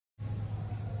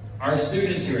Our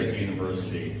students here at the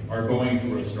university are going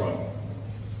through a struggle.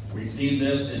 We see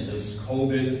this in this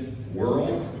COVID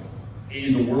world,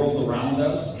 in the world around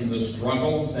us, in the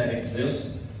struggles that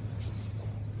exist.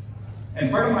 And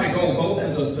part of my goal, both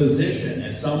as a physician,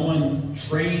 as someone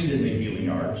trained in the healing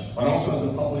arts, but also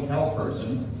as a public health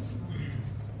person,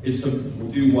 is to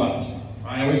do what?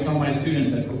 I always tell my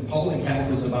students that public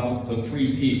health is about the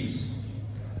 3 Ps,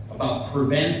 about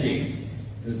preventing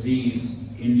disease,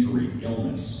 injury,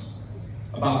 illness,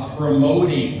 about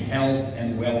promoting health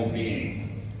and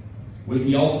well-being, with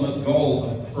the ultimate goal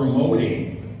of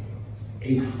promoting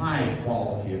a high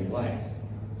quality of life.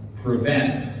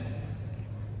 Prevent,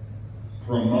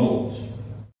 promote.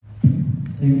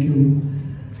 Thank you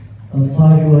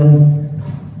for your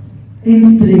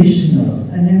inspirational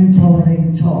and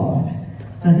empowering talk.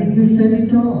 I think you said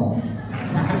it all.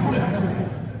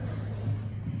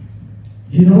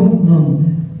 You know,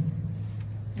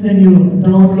 when you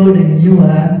download a new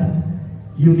app,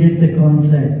 you get the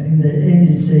contract. In the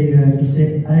end, you have to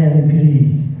say, I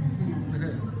agree.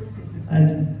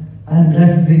 And I'm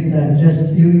left with that.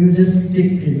 You just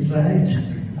stick it, right?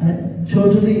 I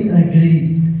totally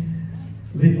agree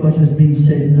with what has been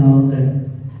said now, that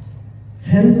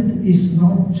health is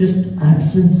not just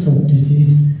absence of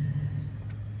disease.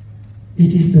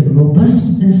 It is the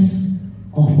robustness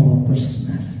of our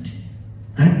personality.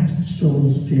 That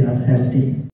shows we are healthy.